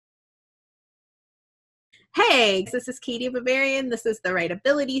Hey, this is Katie Bavarian. This is the Right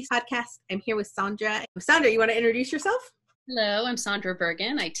Ability Podcast. I'm here with Sandra. Sandra, you want to introduce yourself? Hello, I'm Sandra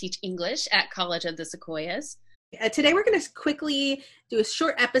Bergen. I teach English at College of the Sequoias. Today we're going to quickly do a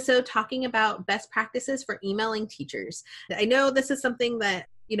short episode talking about best practices for emailing teachers. I know this is something that,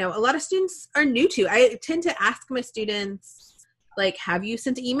 a lot of students are new to. I tend to ask my students, have you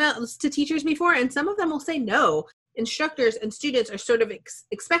sent emails to teachers before? And some of them will say no. Instructors and students are sort of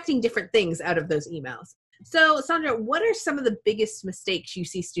expecting different things out of those emails. So, Sandra, what are some of the biggest mistakes you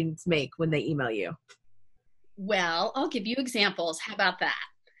see students make when they email you? Well, I'll give you examples. How about that?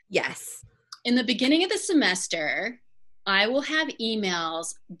 Yes. In the beginning of the semester, I will have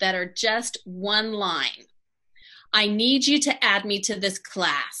emails that are just one line. I need you to add me to this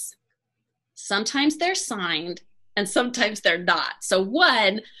class. Sometimes they're signed and sometimes they're not. So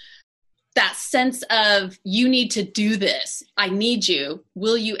one, that sense of you need to do this. I need you.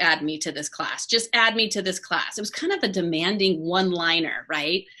 Will you add me to this class? Just add me to this class. It was kind of a demanding one-liner,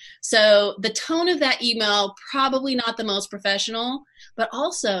 right? So the tone of that email, probably not the most professional, but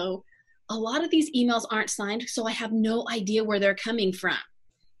also a lot of these emails aren't signed, so I have no idea where they're coming from.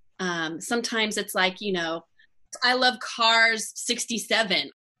 Sometimes it's like, I love Cars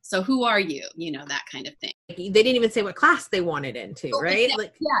 67. So who are you? That kind of thing. They didn't even say what class they wanted into, right?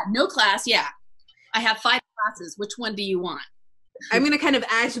 No class. Yeah. I have 5 classes. Which one do you want? I'm going to kind of,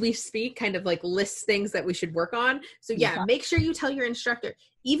 as we speak, kind of list things that we should work on. So make sure you tell your instructor,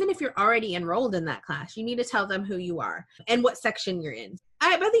 even if you're already enrolled in that class, you need to tell them who you are and what section you're in.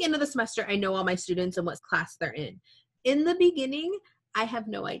 By the end of the semester, I know all my students and what class they're in. In the beginning, I have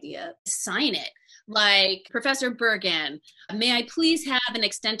no idea. Sign it. Like, Professor Bergen, may I please have an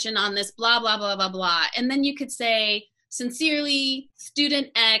extension on this, blah, blah, blah, blah, blah. And then you could say, sincerely, student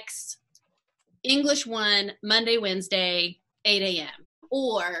X, English 1, Monday, Wednesday, 8 a.m.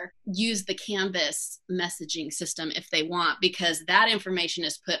 Or use the Canvas messaging system if they want, because that information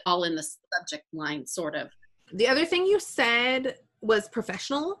is put all in the subject line, sort of. The other thing you said was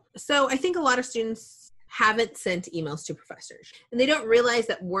professional. So I think a lot of students haven't sent emails to professors and they don't realize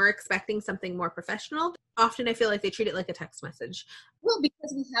that we're expecting something more professional. Often I feel like they treat it like a text message. Well,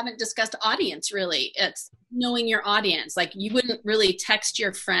 because we haven't discussed audience, really. It's knowing your audience. Like, you wouldn't really text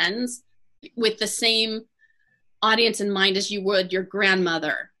your friends with the same audience in mind as you would your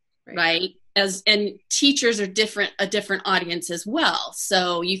grandmother, right? And teachers are a different audience as well.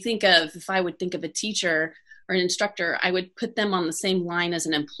 So if I would think of a teacher or an instructor, I would put them on the same line as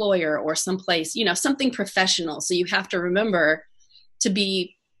an employer or someplace, something professional. So you have to remember to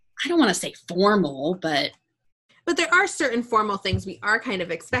be, I don't want to say formal, but there are certain formal things we are kind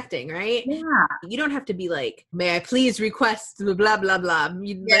of expecting, right? Yeah. You don't have to be like, may I please request blah, blah, blah.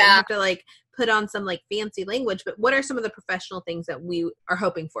 You have to put on some fancy language, but what are some of the professional things that we are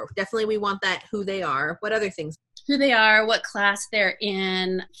hoping for? Definitely we want that, who they are. What other things? Who they are, what class they're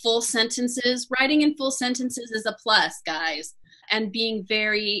in, full sentences. Writing in full sentences is a plus, guys, and being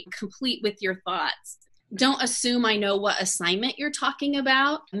very complete with your thoughts. Don't assume I know what assignment you're talking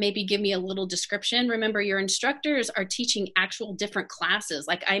about. Maybe give me a little description. Remember, your instructors are teaching actual different classes.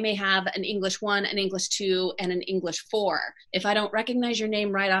 Like, I may have an English 1, an English 2, and an English 4. If I don't recognize your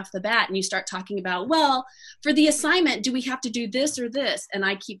name right off the bat and you start talking about, well, for the assignment, do we have to do this or this? And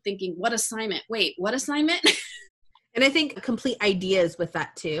I keep thinking, what assignment? Wait, what assignment? And I think complete ideas with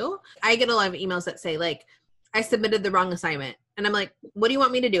that too. I get a lot of emails that say I submitted the wrong assignment. And I'm like, what do you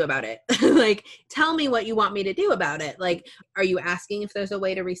want me to do about it? Tell me what you want me to do about it. Are you asking if there's a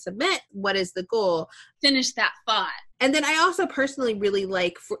way to resubmit? What is the goal? Finish that thought. And then I also personally really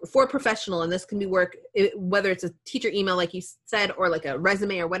like for professional, and this can be work, whether it's a teacher email, like you said, or a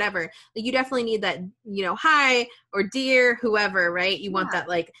resume or whatever, you definitely need that, hi or dear, whoever, right? You want that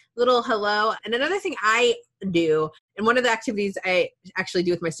little hello. And another thing I do, and one of the activities I actually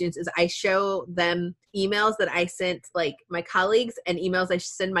do with my students, is I show them emails that I sent my colleagues and emails I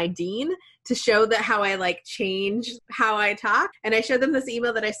send my dean to show that how I change how I talk. And I showed them this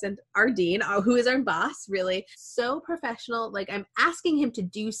email that I sent our dean, who is our boss, really so professional. I'm asking him to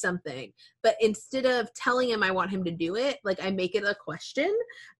do something, but instead of telling him I want him to do it, I make it a question.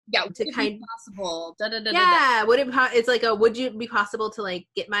 Yeah, would it be possible? Yeah, it's would it be possible to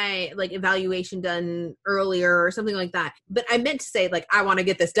get my evaluation done earlier or something like that? But I meant to say I want to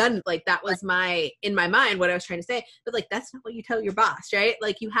get this done. That was in my mind what I was trying to say. But that's not what you tell your boss, right?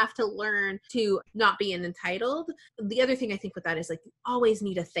 You have to learn to not be an entitled. The other thing I think with that is you always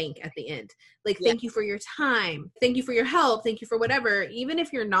need a thank at the end. Thank you for your time. Thank you for your help. Thank you for whatever. Even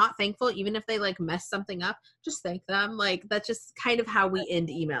if you're not thankful, even if they mess something up, just thank them. That's just kind of how we end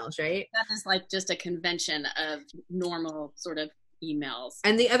emails, right? That is just a convention of normal sort of emails.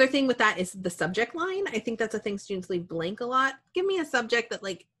 And the other thing with that is the subject line. I think that's a thing students leave blank a lot. Give me a subject that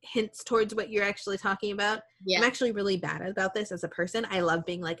like hints towards what you're actually talking about. Yeah. I'm actually really bad about this as a person. I love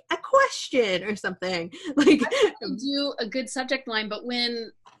being like a question or something. Like I do a good subject line, but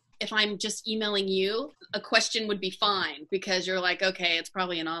if I'm just emailing you, a question would be fine because you're like, okay, it's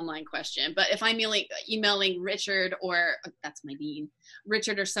probably an online question. But if I'm emailing Richard or that's my dean,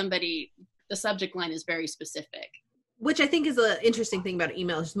 Richard or somebody, the subject line is very specific. Which I think is an interesting thing about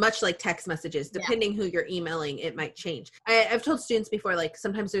emails, much like text messages, depending who you're emailing, it might change. I've told students before, like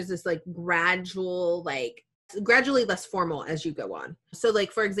sometimes there's this like gradually less formal as you go on. So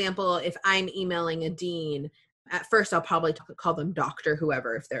like, for example, if I'm emailing a dean, at first I'll probably call them Dr.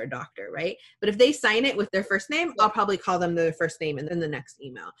 whoever, if they're a doctor, right? But if they sign it with their first name, I'll probably call them their first name and then the next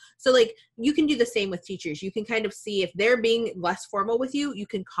email. So like you can do the same with teachers. You can kind of see if they're being less formal with you, you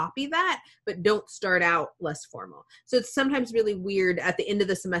can copy that, but don't start out less formal. So it's sometimes really weird at the end of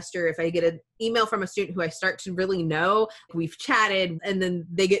the semester if I get an email from a student who I start to really know, we've chatted, and then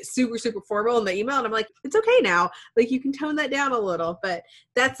they get super, super formal in the email. And I'm like, it's okay now. Like you can tone that down a little, but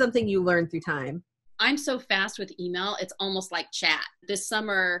that's something you learn through time. I'm so fast with email, it's almost like chat. This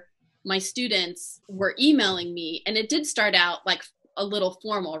summer, my students were emailing me, and it did start out like a little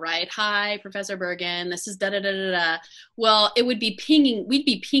formal, right? Hi, Professor Bergen, this is da-da-da-da-da. Well, we'd be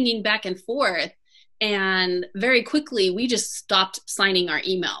pinging back and forth, and very quickly, we just stopped signing our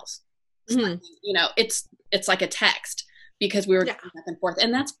emails. Mm-hmm. You know, it's like a text because we were going back and forth,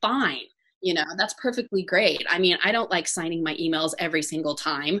 and that's fine. You know, that's perfectly great. I mean, I don't like signing my emails every single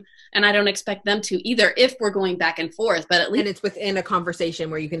time, and I don't expect them to either if we're going back and forth, but at least. And it's within a conversation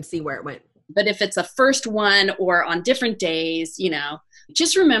where you can see where it went. But if it's a first one or on different days, you know,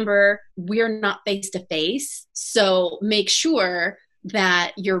 just remember we're not face to face. So make sure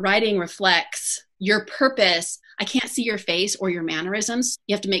that your writing reflects your purpose. I can't see your face or your mannerisms.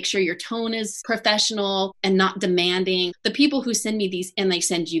 You have to make sure your tone is professional and not demanding. The people who send me these, and they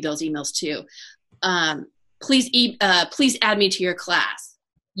send you those emails too, please add me to your class.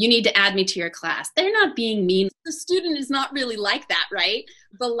 You need to add me to your class. They're not being mean. The student is not really like that, right?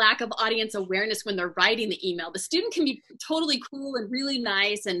 The lack of audience awareness when they're writing the email. The student can be totally cool and really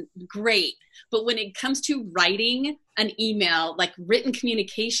nice and great. But when it comes to writing an email, like written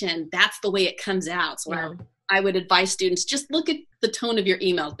communication, that's the way it comes out. So I would advise students, just look at the tone of your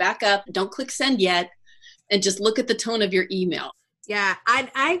email. Back up, don't click send yet, and just look at the tone of your email. Yeah,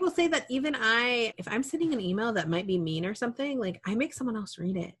 I will say that even if I'm sending an email that might be mean or something, like I make someone else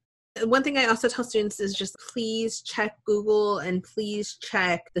read it. One thing I also tell students is just please check Google and please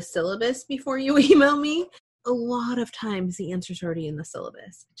check the syllabus before you email me. A lot of times the answer's already in the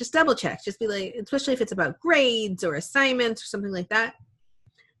syllabus. Just double check. Just be like, especially if it's about grades or assignments or something like that,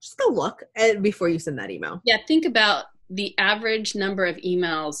 just go look before you send that email. Yeah, think about the average number of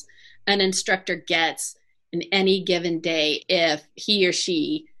emails an instructor gets in any given day if he or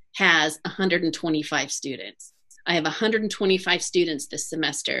she has 125 students. I have 125 students this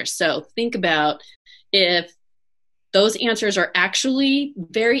semester. So think about if those answers are actually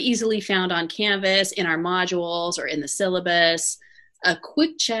very easily found on Canvas, in our modules, or in the syllabus. A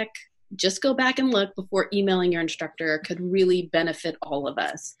quick check, just go back and look before emailing your instructor could really benefit all of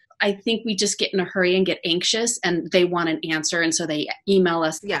us. I think we just get in a hurry and get anxious and they want an answer. And so they email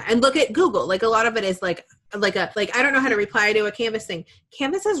us. Yeah. And look at Google. Like a lot of it is like I don't know how to reply to a Canvas thing.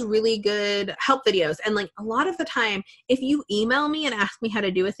 Canvas has really good help videos. And like a lot of the time, if you email me and ask me how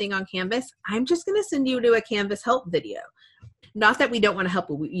to do a thing on Canvas, I'm just going to send you to a Canvas help video. Not that we don't want to help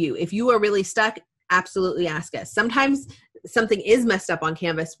you. If you are really stuck, absolutely ask us. Sometimes something is messed up on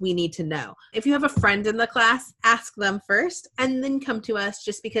Canvas, we need to know. If you have a friend in the class, ask them first and then come to us,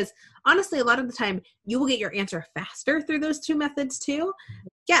 just because honestly, a lot of the time you will get your answer faster through those two methods too.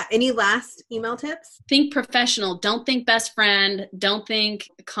 Yeah. Any last email tips? Think professional. Don't think best friend. Don't think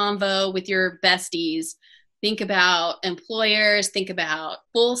convo with your besties. Think about employers, think about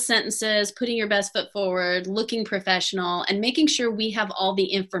full sentences, putting your best foot forward, looking professional, and making sure we have all the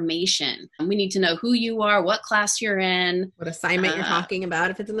information. We need to know who you are, what class you're in. What assignment you're talking about,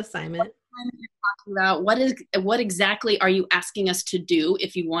 if it's an assignment. About what exactly are you asking us to do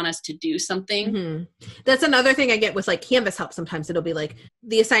if you want us to do something. Mm-hmm. That's another thing I get with like Canvas help. Sometimes it'll be like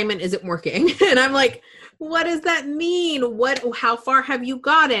the assignment isn't working and I'm like, what does that mean? How far have you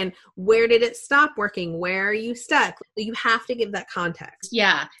gotten? Where did it stop working? Where are you stuck? You have to give that context.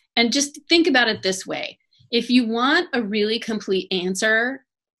 Yeah. And just think about it this way. If you want a really complete answer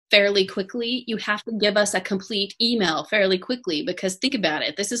fairly quickly, you have to give us a complete email fairly quickly, because think about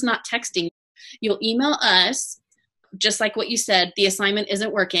it. This is not texting. You'll email us, just like what you said, the assignment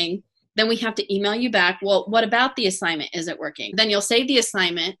isn't working. Then we have to email you back. Well, what about the assignment isn't working? Then you'll save the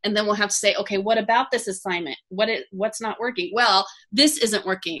assignment, and then we'll have to say, okay, what about this assignment? What's not working? Well, this isn't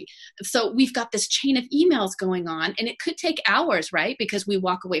working. So we've got this chain of emails going on, and it could take hours, right? Because we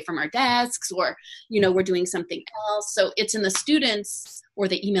walk away from our desks, or, we're doing something else. So it's in the students or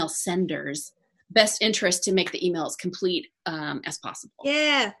the email senders' best interest to make the emails complete as possible.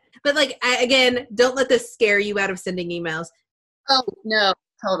 Yeah. But again, don't let this scare you out of sending emails. Oh, no.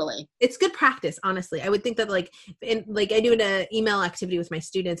 Totally. It's good practice, honestly. I would think that I do an email activity with my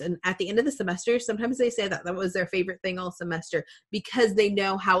students, and at the end of the semester, sometimes they say that was their favorite thing all semester because they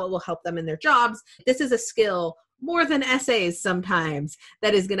know how it will help them in their jobs. This is a skill more than essays sometimes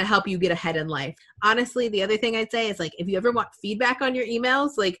that is going to help you get ahead in life. Honestly, the other thing I'd say is if you ever want feedback on your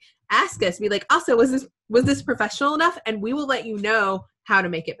emails, ask us, be like, also, was this professional enough? And we will let you know how to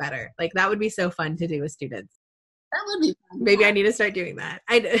make it better. That would be so fun to do with students. That would be fun. Maybe I need to start doing that.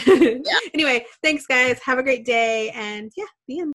 Anyway, thanks guys. Have a great day. And yeah, the end.